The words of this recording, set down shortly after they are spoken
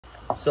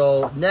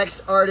So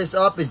next artist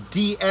up is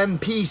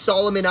DMP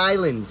Solomon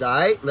Islands. All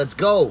right, let's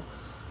go.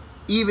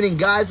 Evening,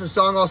 guys. The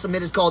song I'll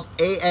submit is called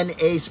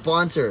ANA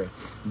Sponsor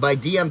by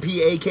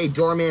DMP, AK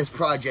Doorman's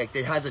Project.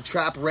 It has a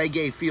trap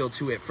reggae feel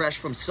to it, fresh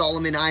from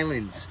Solomon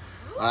Islands.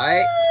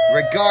 Alright?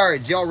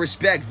 Regards. Yo,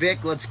 respect,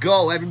 Vic. Let's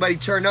go. Everybody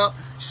turn up.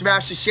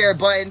 Smash the share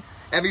button.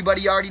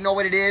 Everybody already know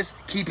what it is.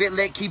 Keep it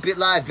lit. Keep it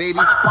live, baby.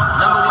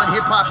 #1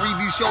 hip-hop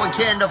review show in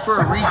Canada for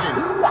a reason.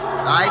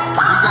 Alright?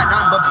 Because we got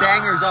nothing but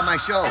bangers on my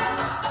show.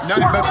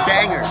 Nothing but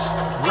bangers.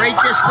 Rate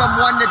this from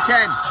 1 to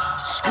 10.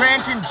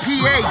 Scranton,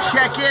 PA,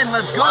 check in.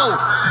 Let's go.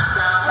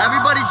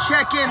 Everybody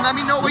check in. Let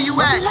me know where you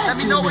at. Let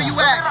me know where you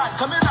at.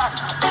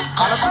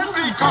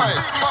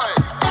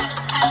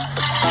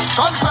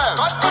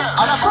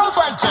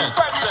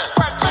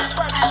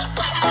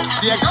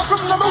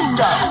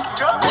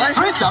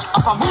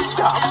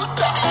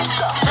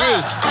 Hey.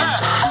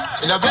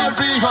 In a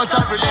very hot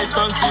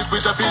relationship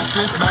with a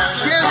businessman.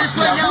 Share this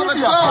right now.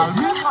 Let's go.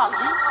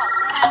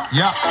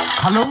 Yeah.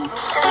 Hello.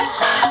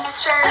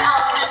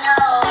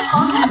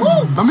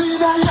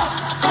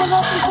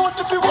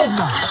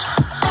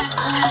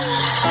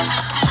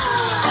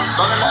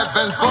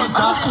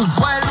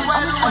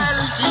 Well,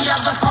 see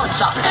I'm the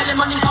sponsor. Any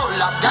money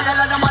cola, got a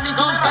lot of money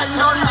to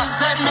spend on me.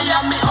 Send me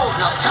and me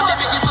owner. Shall they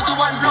make it put to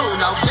one blow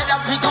now? Get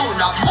up, we go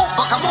now. Move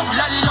back, move,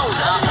 lolly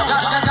loader.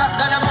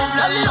 Gotta move,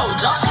 lolly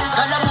loader.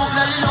 Gotta move,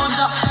 lolly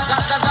loader.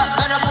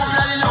 Gotta move,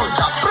 lolly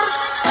loader.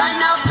 Sky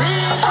now,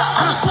 big.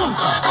 I'm a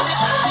sponsor.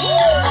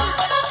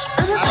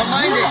 I don't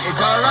mind it.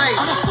 It's all right.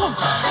 I'm a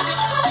sponsor.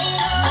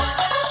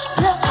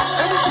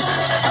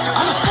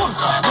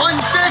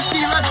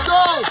 150, let's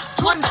go.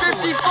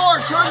 154,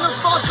 turn the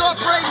fuck up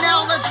right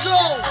now. Let's go.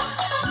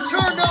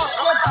 Turn up,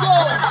 let's go.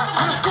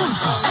 I'm a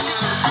sponsor.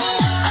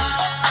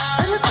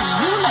 Anything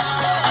you like,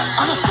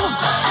 I'm a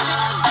sponsor.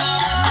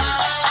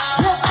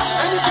 Yeah,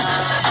 anything,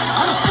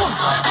 I'm a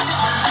sponsor.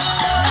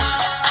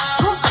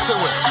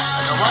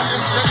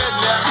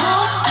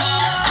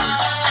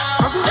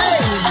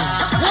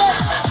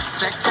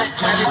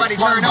 Everybody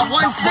turn up.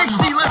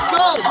 160, let's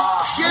go.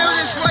 Share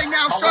this right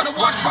now. Start a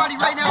watch party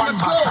right now.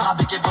 Let's go.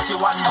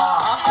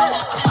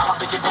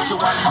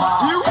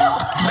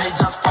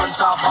 Major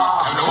sponsor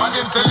bar. No one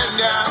is selling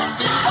there.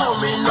 See, call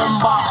me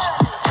number.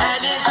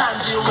 Anytime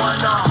you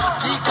wanna.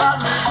 See, call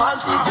me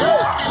fancy.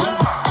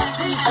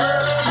 See, sir.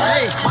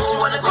 Hey, What you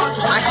wanna go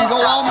to? I can go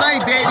all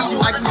night, baby.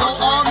 I can go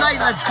all night.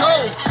 Let's go.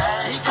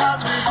 See, call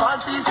me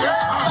fancy. See, sir.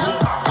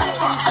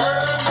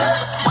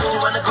 What you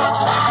wanna go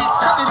to?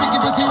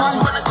 What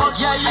you wanna go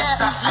to? Yeah.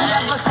 See,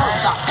 I'm a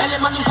sponsor. Any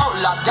money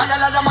cola. Got a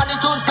lot of money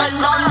to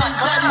spend on me.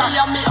 Send me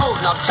and me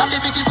owner. Shabby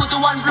biggie put to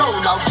one flow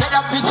now. Get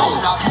up, we go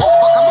now. Move,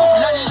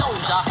 lolly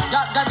lounge.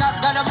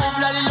 Gotta move,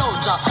 lolly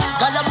lounge.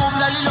 Gotta move,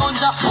 lolly lounge.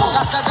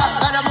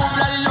 Gotta move,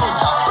 lolly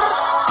lounge.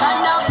 Sky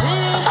now,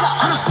 big.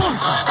 I'm a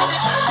sponsor.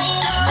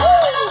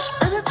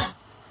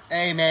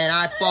 Hey, man,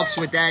 I fucks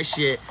with that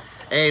shit.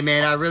 Hey,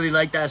 man, I really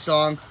like that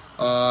song.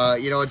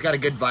 You know, it's got a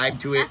good vibe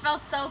to it. That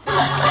felt so cool.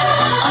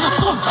 I'm a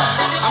sponsor.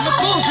 I'm a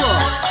sponsor.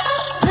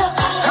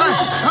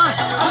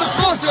 I'm a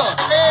sponsor.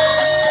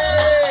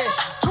 Hey!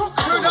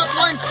 Turn up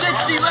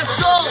 160, let's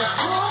go.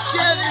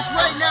 Share this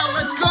right now,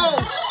 let's go.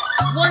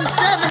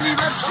 170,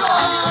 let's go.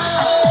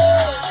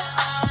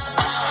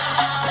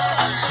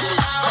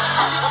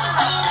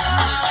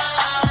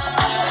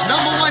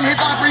 #1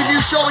 hip-hop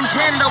review show in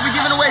Canada. We're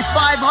giving away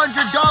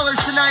 $500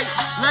 tonight.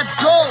 Let's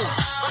go.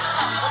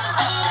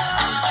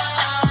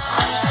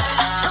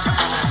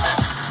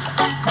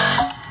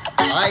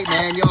 Alright,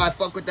 man, yo, I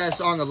fuck with that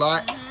song a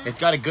lot. It's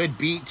got a good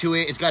beat to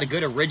it. It's got a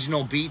good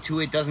original beat to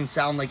it. Doesn't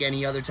sound like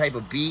any other type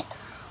of beat.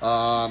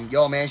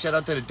 Yo, man, shout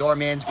out to the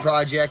Doorman's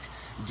Project,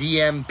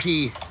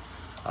 DMP.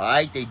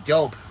 Alright, they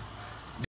dope.